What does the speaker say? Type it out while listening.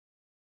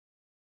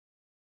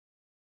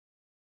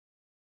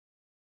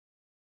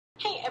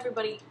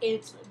everybody,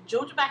 it's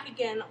Georgia back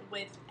again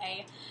with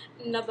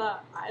another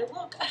eye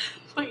look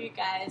for you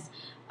guys.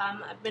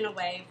 I've been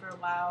away for a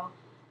while,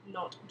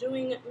 not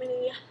doing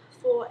many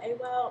for a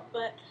while,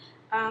 but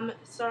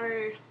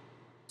so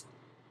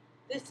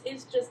this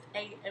is just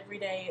a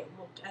everyday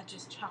look. I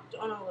just chucked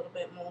on a little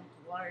bit more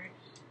glow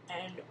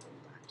and all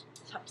that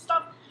type of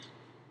stuff.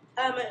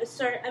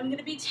 So I'm going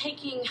to be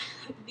taking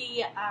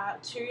the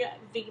two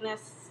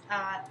Venus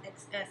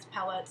XS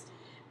palettes,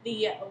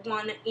 the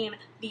one in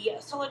the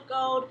solid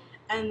gold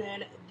and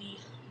then the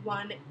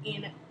one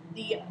in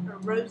the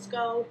rose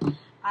gold.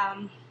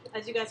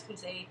 As you guys can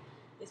see,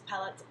 this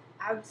palette's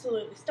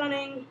absolutely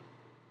stunning.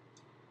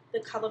 The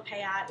color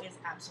payout is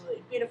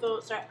absolutely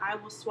beautiful. So I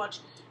will swatch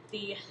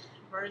the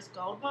rose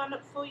gold one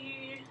for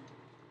you.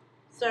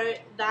 So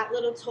that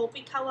little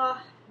taupey color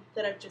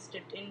that I've just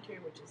dipped into,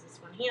 which is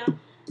this one here,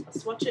 I'll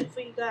swatch it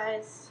for you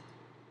guys.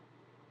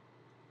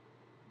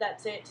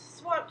 That's it,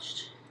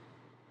 swatched.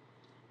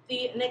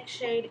 The next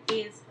shade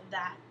is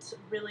that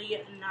really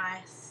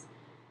nice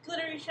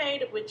glittery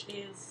shade, which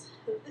is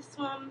this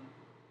one.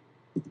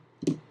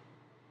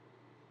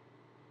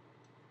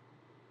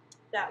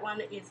 That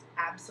one is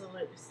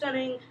absolutely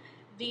stunning.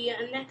 The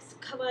next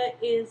color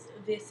is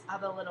this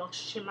other little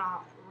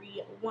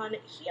shimmery one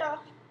here.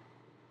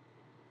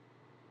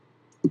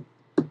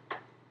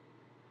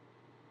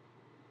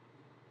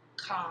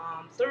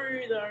 Come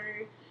through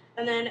though.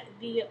 And then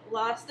the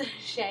last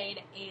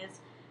shade is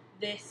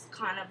this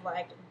kind of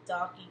like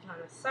darky,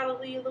 kind of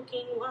subtly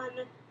looking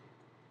one.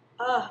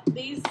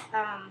 These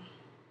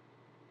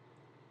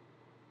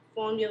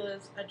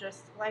formulas are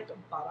just like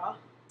butter.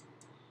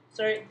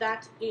 So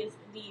that is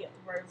the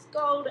rose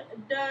gold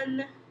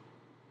done,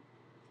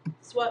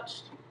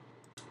 swatched.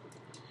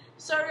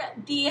 So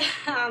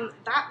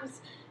that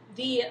was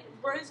the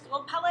rose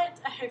gold palette.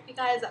 I hope you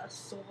guys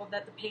saw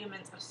that the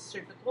pigments are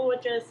super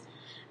gorgeous,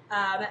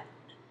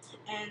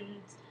 and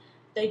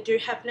they do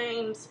have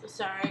names.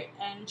 So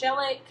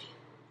Angelic,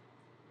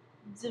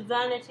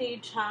 Divinity,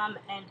 Charm,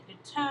 and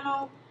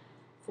Eternal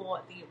for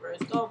the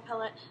rose gold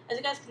palette. As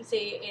you guys can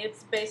see,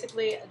 it's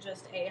basically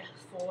just a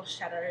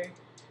foreshadow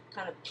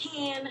kind of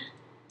pan.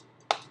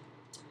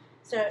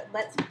 So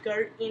let's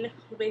go in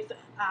with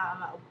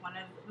one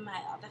of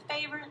my other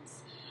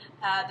favorites.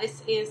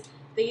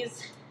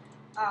 These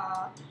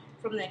are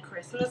from their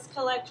Christmas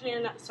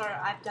collection. So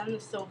I've done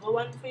the silver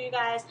one for you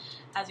guys.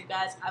 As you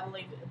guys, I will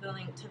leave the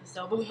link to the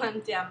silver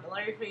one down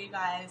below for you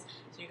guys,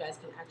 so you guys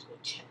can actually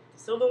check the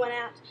silver one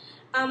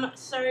out.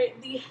 So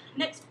the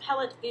next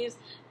palette is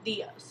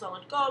the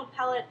solid gold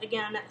palette.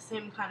 Again,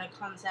 same kind of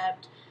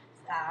concept,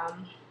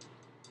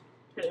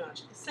 pretty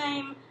much the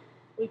same.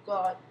 We've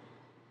got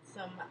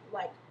some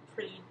like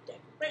pretty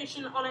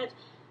decoration on it.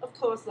 Of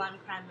course, Lime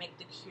Crime make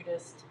the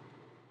cutest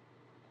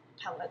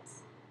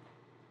palettes.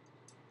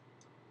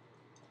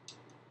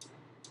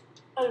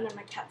 Oh no,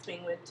 my cat's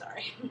being weird,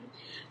 sorry.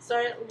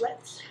 So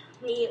let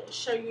me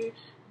show you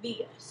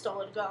the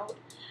solid gold.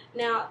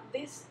 Now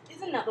this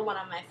is another one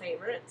of my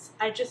favorites.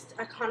 I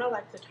kind of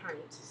like the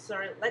tones, so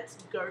let's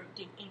go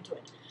deep into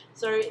it.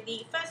 So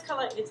the first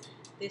color is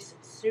this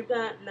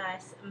super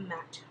nice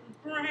matte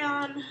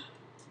brown.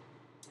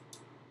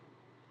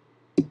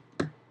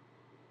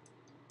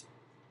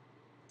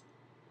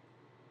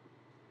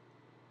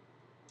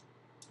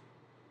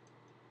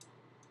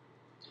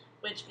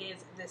 Which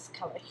is this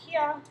color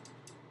here.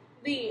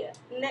 The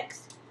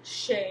next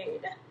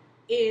shade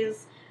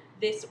is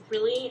this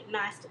really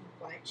nice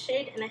white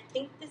shade, and I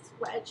think this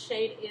white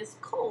shade is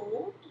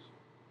called,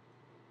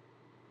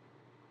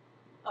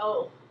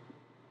 I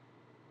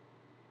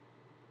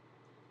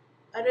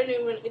don't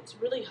even, it's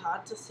really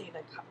hard to see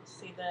the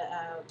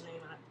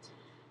name on it.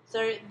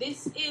 So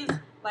this is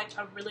like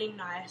a really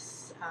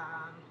nice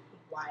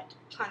white,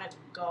 kind of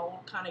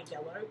gold, kind of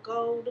yellow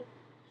gold.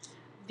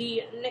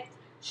 The next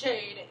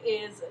shade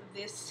is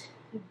this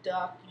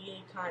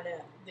darky kind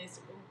of,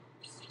 this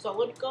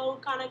solid gold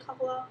kind of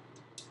color,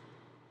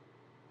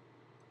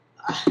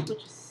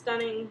 which is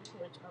stunning,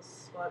 which I'll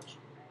swatch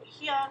right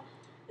here.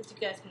 As you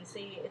guys can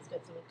see, it's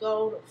got some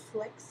gold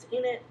flecks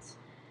in it.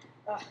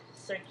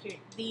 So cute.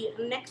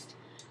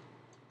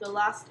 The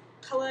last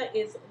color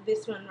is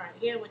this one right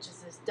here, which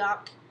is this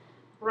dark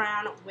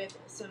brown with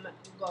some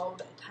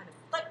gold kind of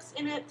flecks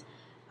in it.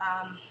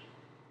 And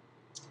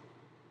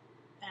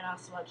I'll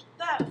swatch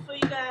that for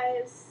you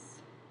guys.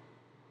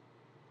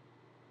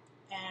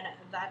 And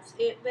that's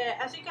it there.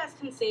 As you guys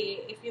can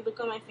see, if you look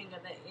on my finger,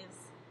 there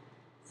is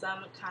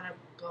some kind of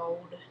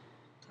gold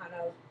kind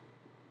of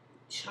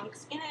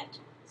chunks in it.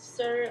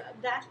 So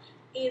that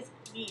is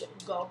the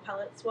gold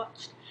palette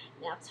swatched.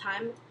 Now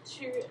time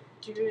to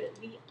do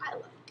the eye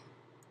look.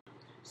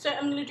 So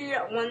I'm going to do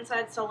one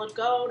side solid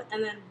gold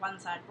and then one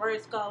side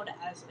rose gold,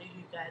 as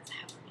you guys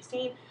have already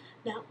seen.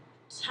 Now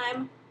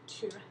time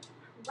to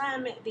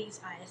prime these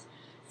eyes.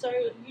 So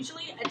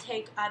usually I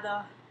take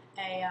either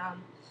a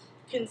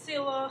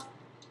concealer,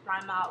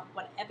 primer,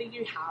 whatever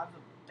you have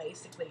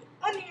basically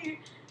on you,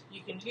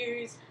 you can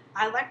use.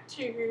 I like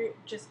to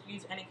just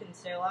use any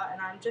concealer,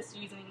 and I'm just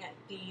using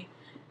the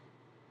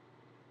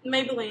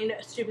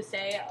Maybelline Super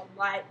Stay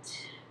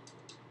Light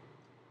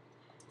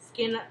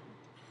Skin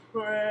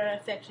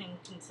Perfection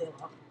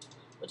Concealer,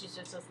 which is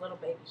just this little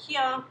baby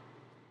here.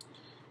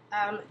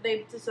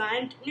 They've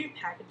designed new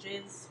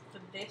packages for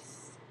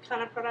this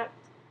kind of product.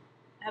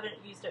 I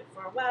haven't used it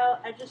for a while.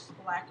 I just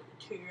like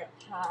to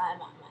prime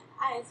my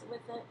eyes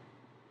with it.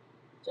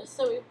 Just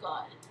so we've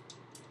got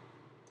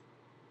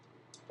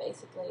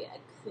basically a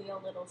clear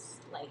little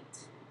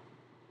slate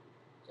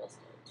just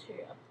to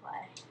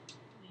apply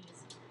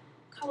these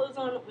colors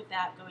on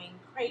without going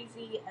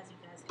crazy. As you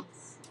guys can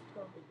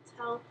probably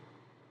tell,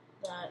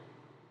 that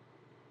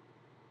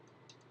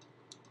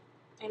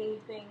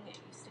anything you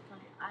stick on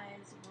your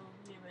eyes will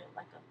leave it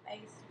like a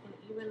base. You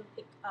can even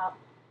pick up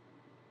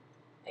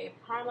a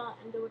primer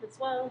and do it as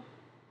well.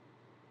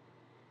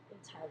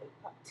 Entirely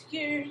up to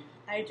you.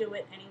 I do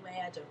it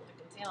anyway. I do it with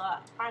a concealer,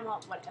 a primer,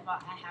 whatever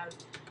I have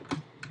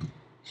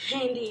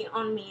handy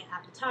on me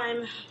at the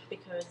time,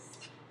 because,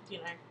 you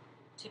know,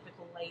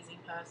 typical lazy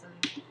person.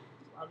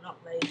 Well, not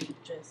lazy,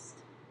 just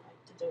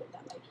like to do it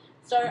that way.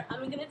 So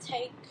I'm gonna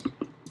take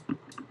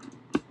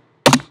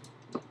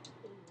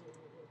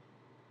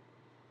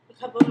a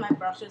couple of my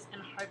brushes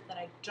and hope that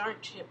I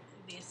don't chip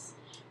this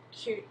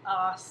cute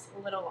ass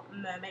little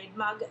mermaid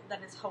mug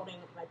that is holding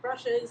my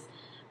brushes.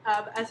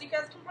 As you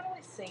guys can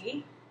probably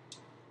see,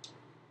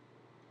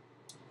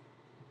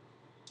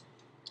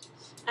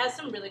 I have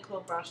some really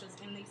cool brushes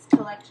in this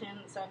collection.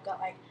 So I've got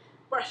like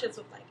brushes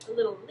with like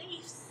little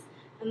leaves,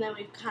 and then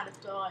we've kind of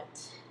got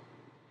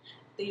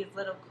these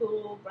little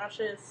cool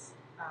brushes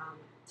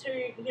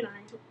too. You know,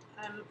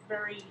 I'm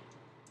very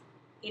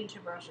into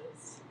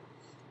brushes.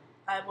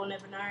 I will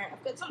never know.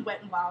 I've got some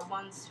Wet n Wild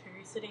ones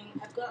too sitting.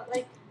 I've got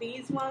like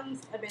these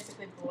ones I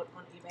basically bought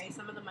on eBay.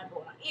 Some of them I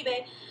bought on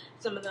eBay.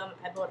 Some of them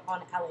I bought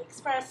on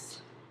AliExpress.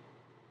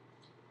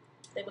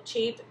 They were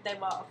cheap, they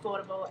were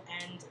affordable,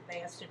 and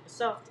they are super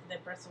soft. Their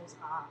bristles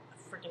are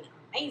freaking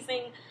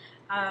amazing.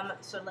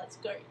 So let's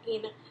go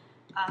in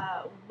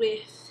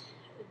with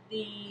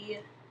the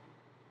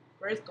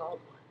rose gold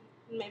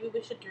one. Maybe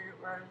we should do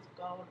rose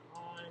gold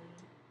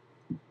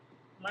on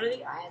one of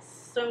the eyes.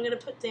 So I'm going to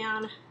put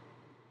down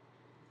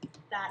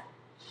that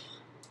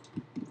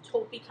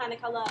taupey kind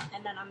of color,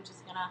 and then I'm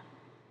just going to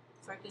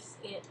focus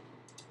it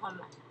on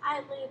my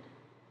eyelid,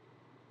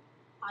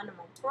 under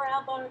my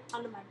brow bone,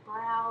 under my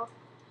brow,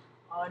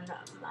 on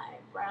my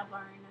brow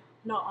bone,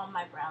 not on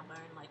my brow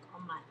bone, like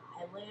on my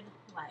eyelid,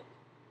 like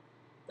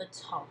the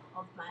top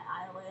of my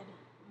eyelid.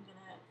 I'm going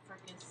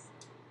to focus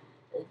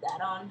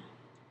that on.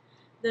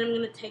 Then I'm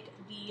going to take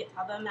the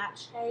other matte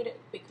shade,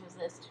 because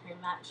there's two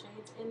matte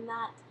shades in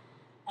that,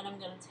 and I'm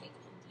going to take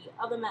the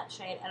other matte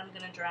shade and I'm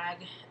going to drag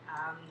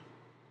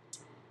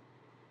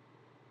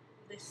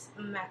this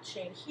matte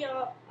shade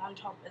here on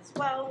top as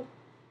well,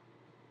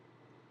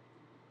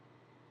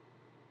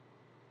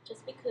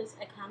 just because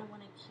I kind of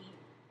want to keep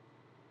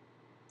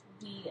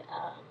the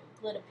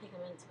glitter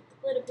pigments with the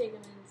glitter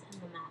pigments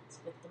and the mattes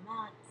with the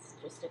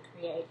mattes, just to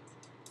create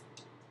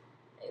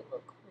a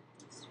look with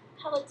these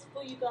two palettes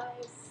for you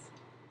guys,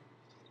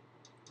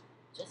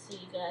 just so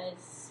you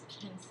guys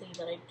can see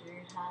that I do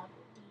have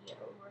the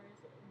rose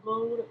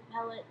gold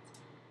palette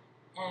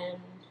and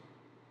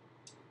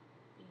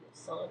the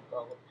solid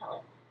gold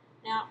palette.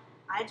 Now,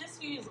 I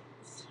just use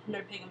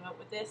no pigment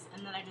with this,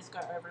 and then I just go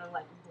over and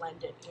like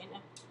blend it in.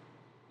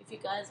 If you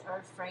guys are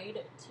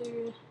afraid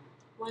to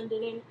blend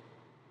it in,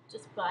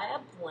 just buy a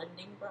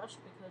blending brush,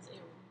 because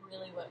it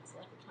really works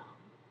like a charm.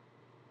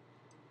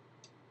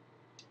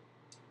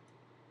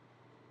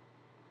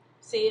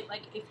 See,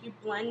 like if you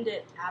blend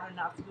it out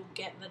enough, you'll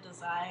get the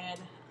desired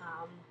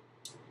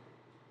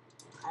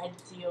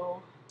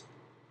ideal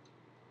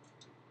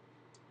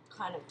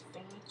kind of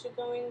thing that you're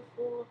going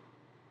for.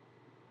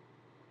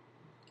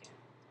 Okay.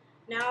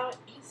 Now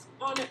it's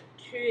on to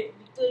the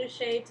glitter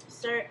shades,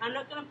 so I'm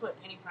not going to put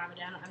any primer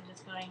down. I'm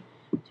just going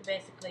to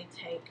basically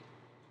take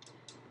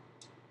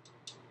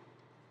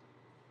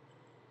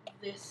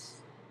this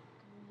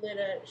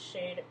glitter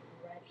shade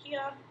right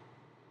here.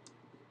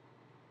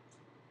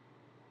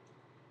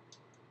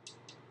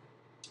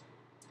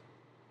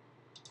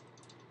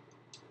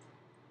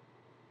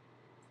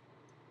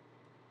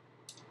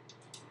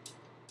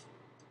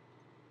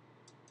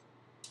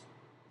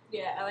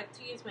 Yeah, I like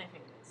to use my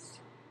fingers.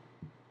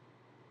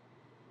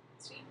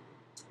 See?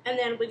 And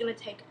then we're going to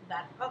take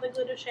that other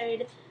glitter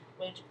shade,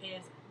 which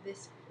is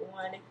this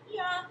one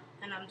here,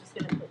 and I'm just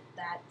going to put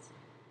that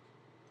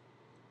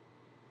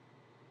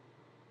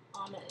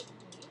on the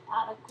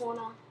outer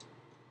corner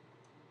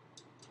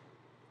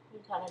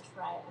and kind of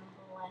try and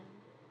blend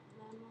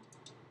them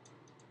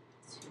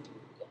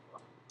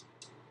together.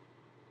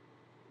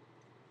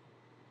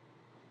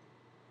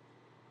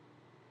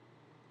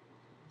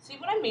 See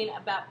what I mean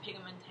about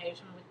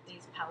pigmentation with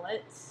these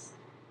palettes?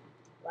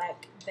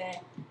 Like,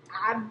 they're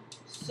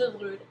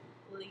absolutely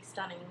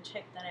stunning.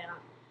 Check that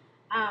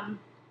out.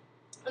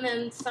 And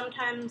then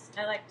sometimes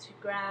I like to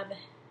grab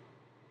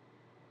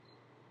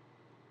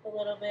a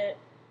little bit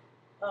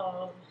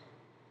of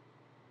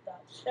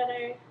that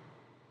shadow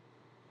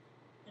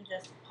and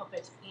just pop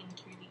it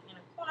into the inner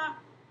corner.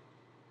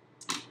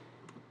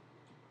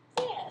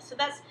 Yeah, so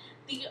that's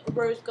the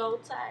rose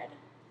gold side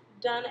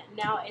done.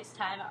 Now it's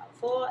time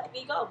for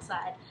the gold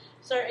side.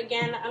 So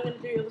again, I'm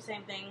going to do all the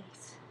same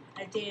things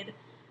I did.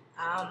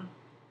 I'm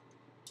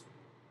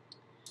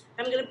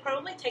going to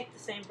probably take the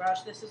same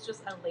brush. This is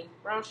just a leaf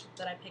brush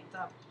that I picked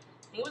up.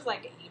 I think it was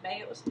like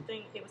eBay or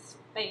something. It was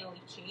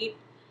fairly cheap.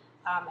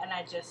 And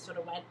I just sort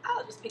of went, oh,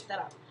 I'll just pick that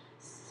up.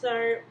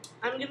 So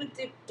I'm going to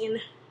dip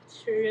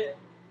into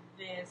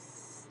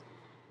this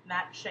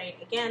matte shade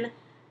again.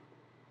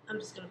 I'm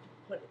just going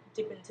to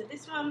dip into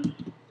this one.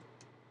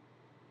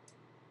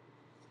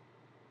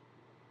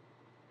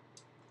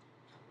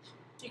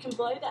 You can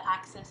blow the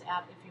accents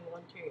out if you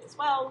want to as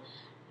well.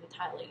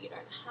 Entirely, you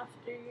don't have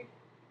to.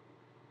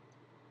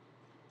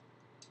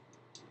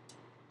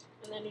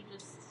 And then you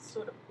just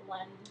sort of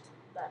blend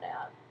that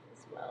out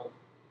as well.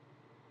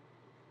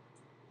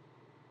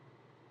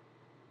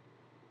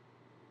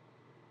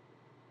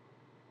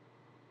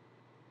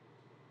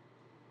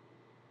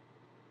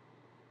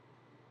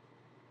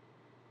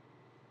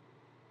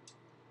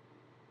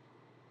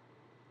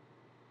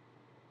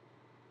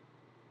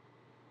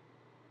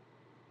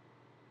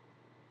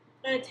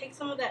 I'm going to take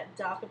some of that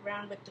darker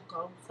brown with the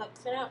gold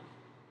flecks in it. I'm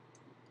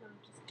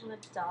just going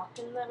to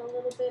darken that a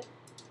little bit.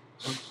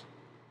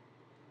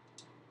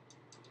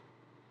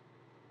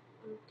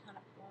 And kind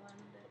of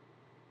blend it.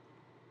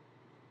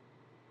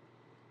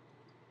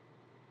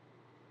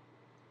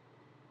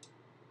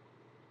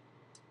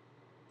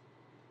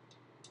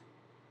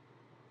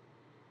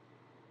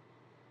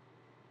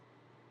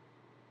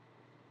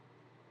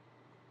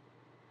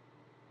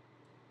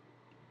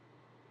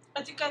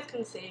 As you guys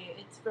can see,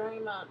 it's very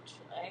much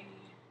a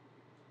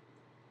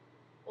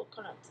look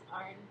on its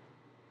own.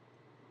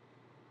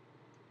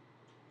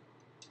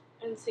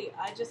 And see,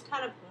 I just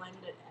kind of blend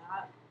it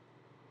out.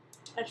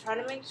 I try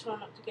to make sure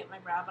not to get my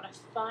brow, but I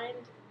find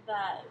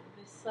that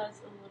this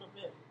side's a little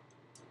bit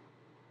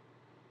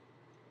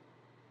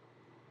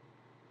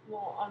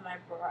more on my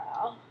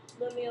brow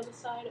than the other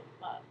side,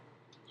 but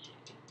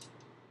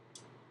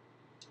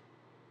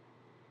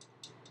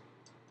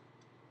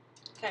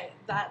okay,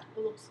 that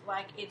looks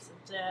like it's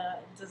the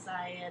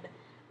desired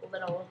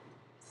little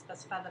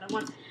specifier that I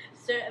want.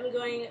 So I'm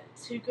going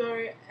to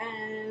go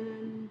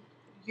and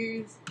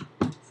use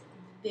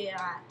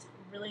that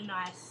really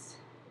nice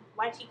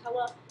whitey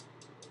colour.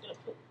 I'm going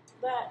to put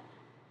that.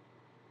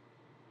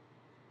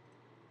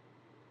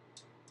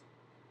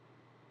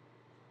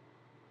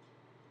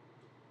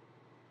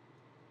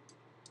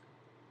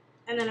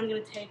 And then I'm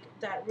going to take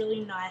that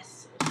really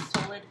nice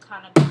solid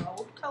kind of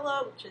gold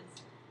colour, which is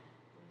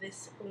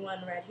this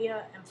one right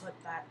here, and put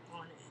that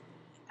on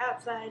the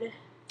outside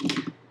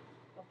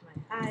of my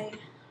eye,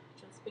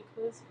 just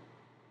because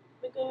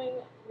we're going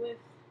with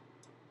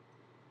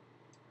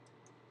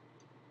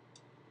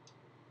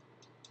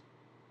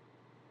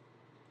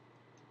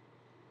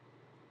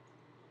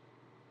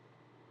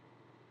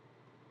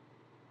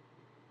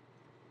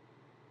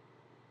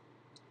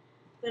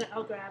then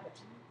I'll grab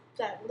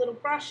that little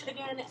brush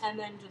again and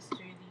then just do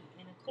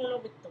the inner corner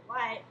with the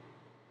white,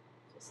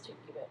 just to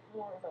give it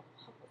more of a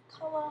pop of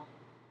colour.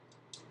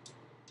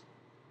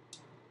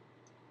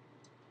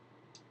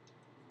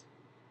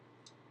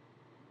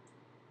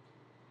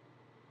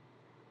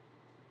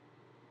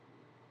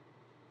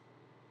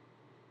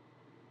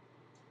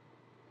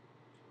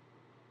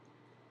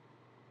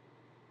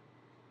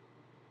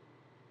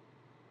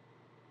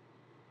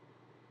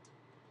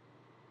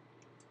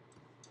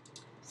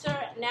 So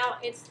now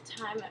it's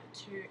time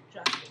to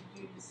just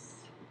use,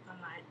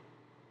 I might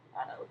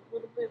add a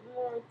little bit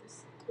more of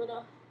this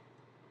glitter.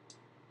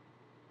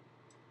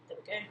 There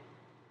we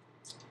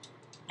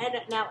go.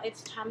 And now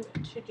it's time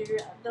to do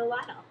the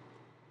liner.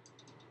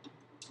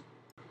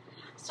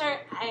 So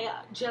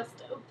I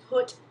just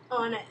put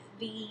on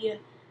the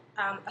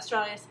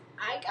Australia's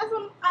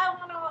Eyegasm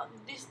eyeliner.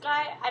 This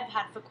guy I've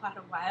had for quite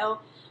a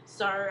while,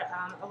 so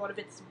a lot of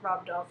it's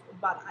rubbed off,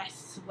 but I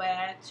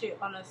swear to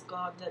honest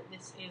God that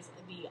this is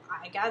the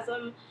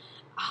Eyegasm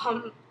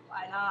liner.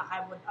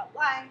 I would not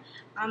lie.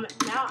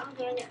 Now I'm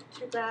going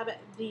to grab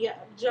the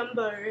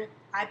Jumbo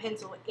eye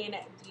pencil in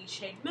the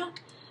shade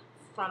Milk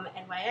from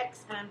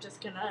NYX, and I'm just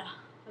going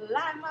to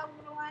line my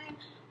waterline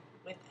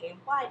with a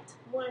white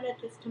liner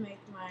just to make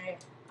my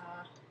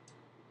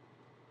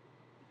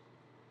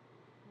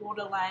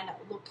waterline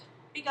look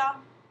bigger.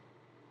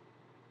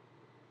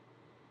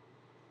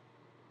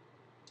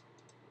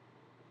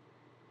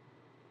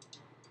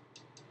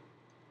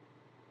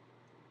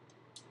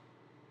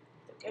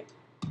 Okay.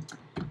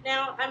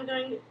 Now I'm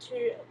going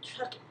to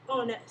chuck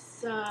on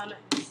some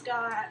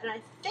mascara, and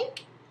I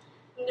think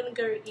I'm going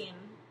to go in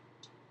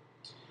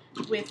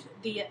with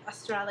the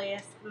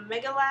Australia's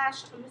Mega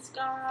Lash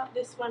mascara.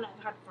 This one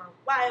I've had for a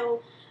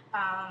while.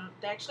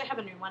 They actually have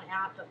a new one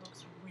out that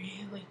looks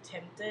really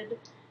tempted.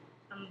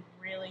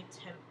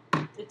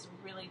 It's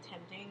really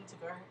tempting to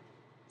go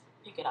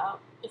pick it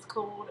up. It's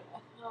called,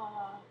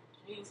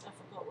 jeez, I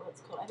forgot what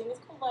it's called. I think it's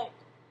called like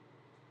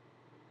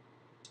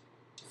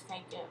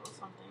Fake It or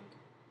something.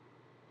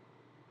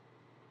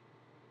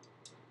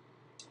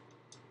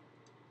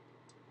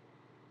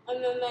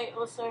 And then they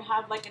also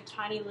have like a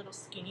tiny little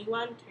skinny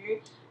one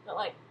too that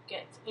like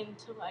gets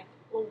into like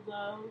all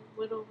the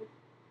little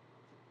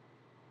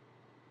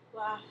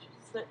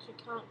lashes that you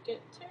can't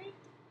get to,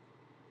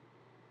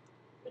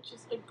 which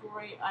is a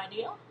great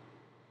idea.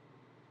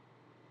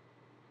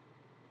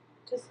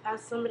 Because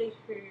as somebody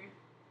who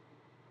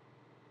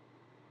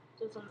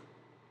doesn't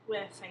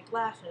wear fake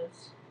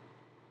lashes,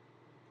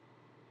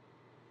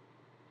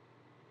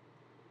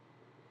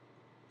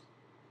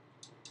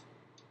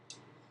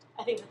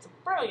 I think that's a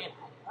brilliant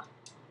idea.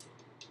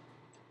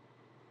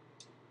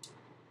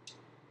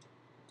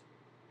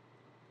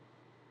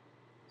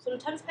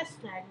 Sometimes I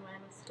snag my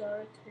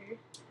mascara too.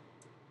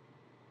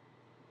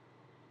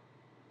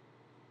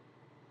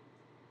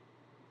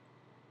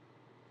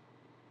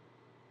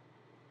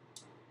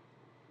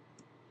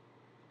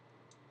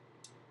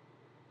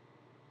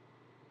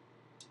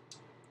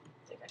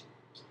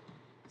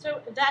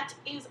 So that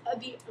is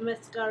the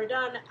mascara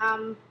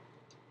done.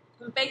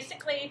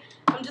 Basically,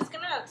 I'm just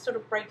gonna sort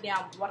of break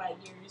down what I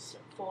use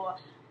for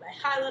my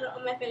highlighter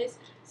on my face.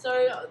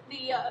 So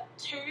the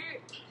two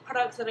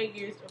products that I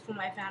used for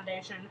my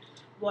foundation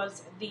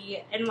was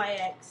the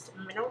NYX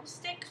Mineral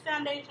Stick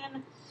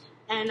Foundation,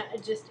 and I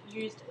just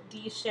used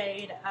the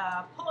shade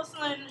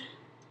Porcelain,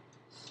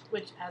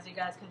 which, as you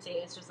guys can see,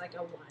 is just like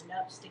a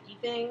wind-up sticky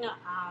thing.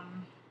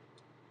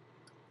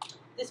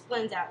 This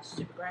blends out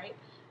super great.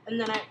 And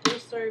then I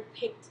also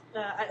picked,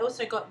 I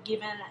also got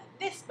given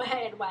this by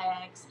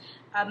NYX,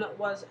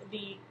 was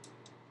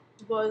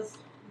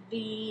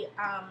the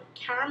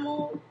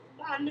caramel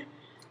one,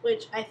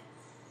 which I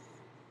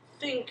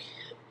think,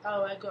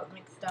 oh, I got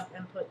mixed up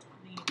and put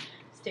the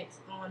sticks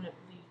on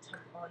the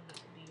top on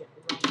the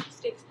wrong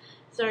sticks.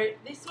 So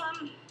this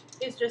one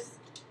is just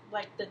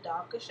like the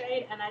darker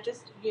shade, and I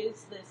just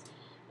use this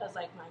as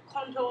like my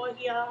contour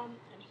here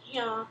and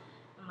here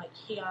and like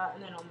here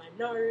and then on my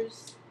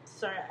nose.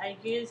 So I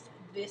used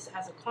this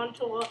as a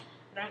contour.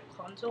 I don't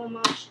contour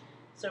much,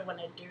 so when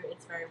I do,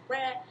 it's very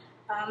rare.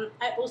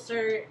 I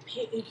also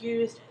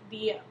used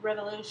the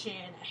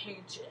Revolution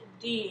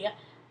HD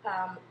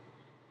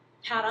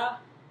powder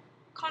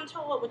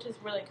contour, which is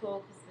really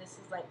cool because this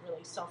is like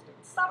really soft and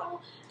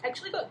subtle. I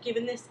actually got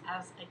given this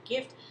as a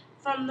gift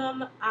from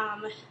them.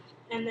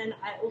 And then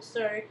I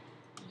also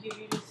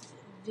used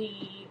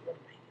the, what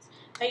did I use?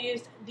 I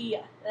used the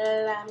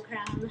Lamb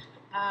Crown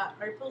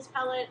Opals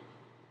palette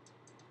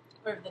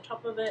over the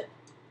top of it,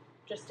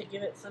 just to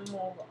give it some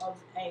more of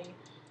a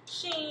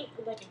sheen,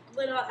 like a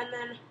glitter. And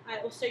then I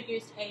also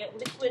used a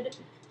liquid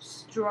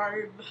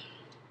strobe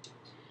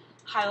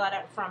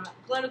highlighter from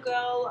Glitter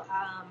Girl.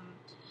 I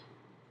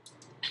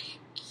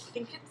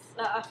think it's,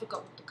 I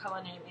forgot what the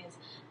color name is,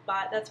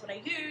 but that's what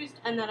I used.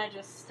 And then I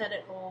just set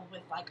it all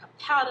with like a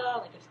powder,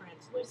 like a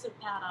translucent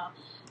powder.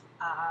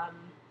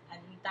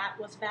 And that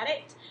was about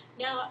it.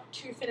 Now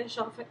to finish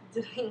off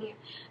doing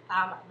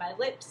my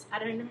lips, I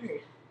don't know.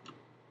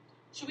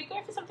 Should we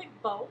go for something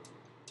bold?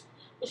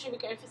 Or should we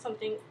go for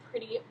something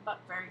pretty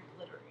but very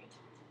glittery?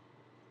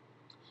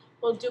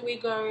 Or do we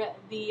go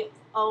the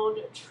old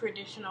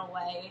traditional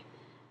way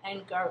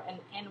and go an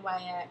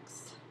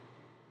NYX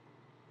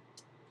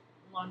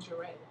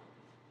lingerie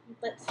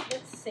one? Let's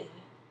see.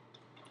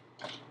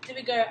 Do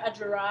we go a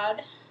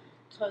Gerard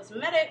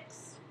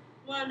Cosmetics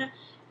one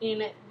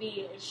in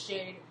the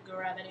shade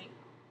Gravity?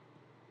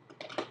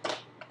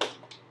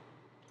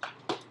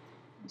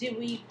 Do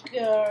we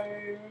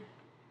go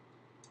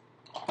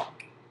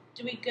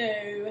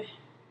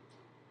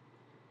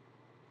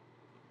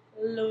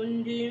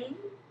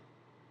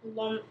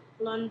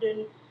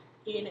London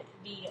in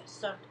the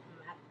soft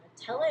matte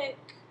metallic?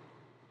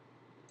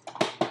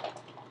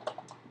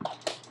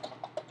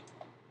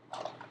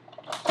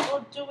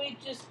 Or do we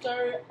just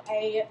go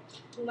a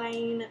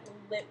plain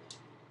lip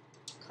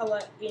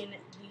color in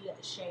the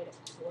shade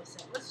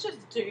Corset? Let's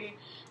just do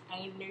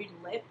a nude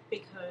lip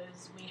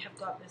because we have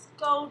got this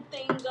gold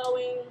thing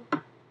going.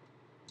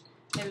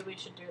 Maybe we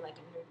should do like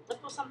a nude lip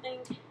or something.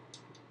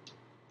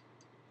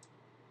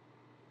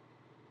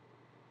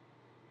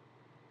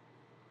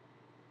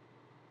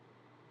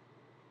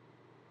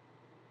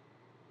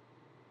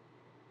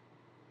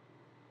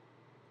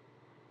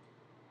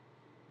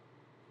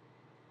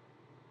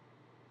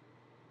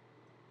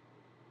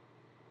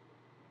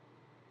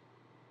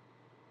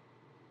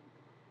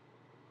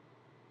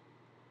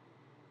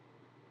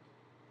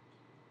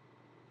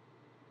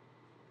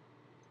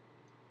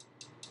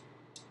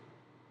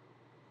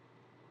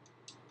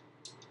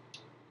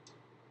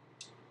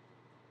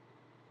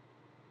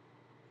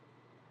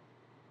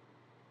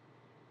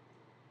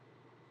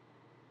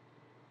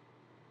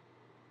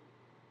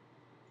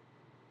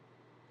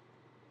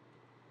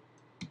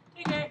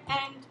 Okay,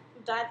 and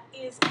that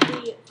is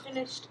the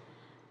finished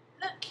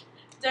look.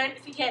 Don't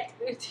forget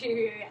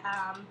to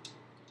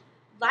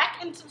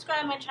like and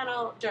subscribe my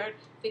channel. Don't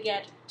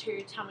forget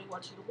to tell me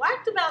what you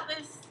liked about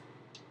this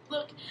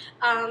look.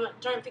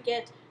 Don't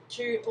forget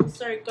to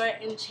also go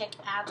and check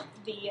out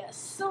the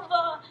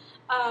Silver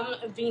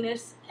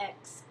Venus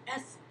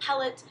XS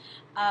palette.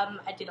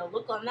 I did a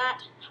look on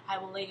that. I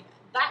will leave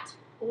that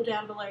all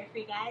down below for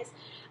you guys.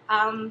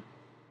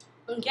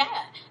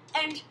 Yeah,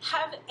 and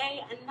have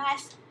a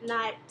nice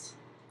night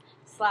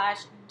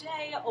 /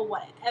 day or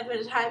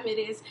whatever time it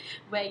is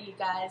where you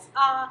guys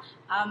are.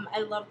 I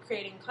love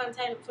creating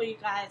content for you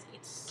guys.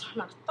 It's so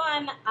much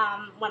fun.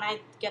 When I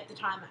get the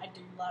time, I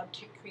do love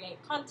to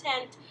create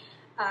content.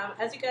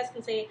 As you guys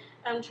can see,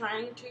 I'm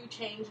trying to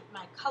change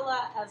my color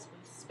as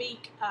we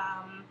speak.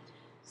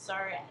 So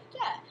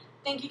yeah,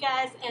 thank you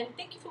guys, and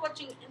thank you for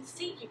watching, and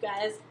see you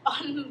guys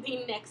on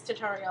the next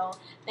tutorial.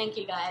 Thank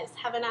you guys.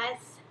 Have a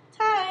nice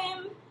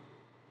time.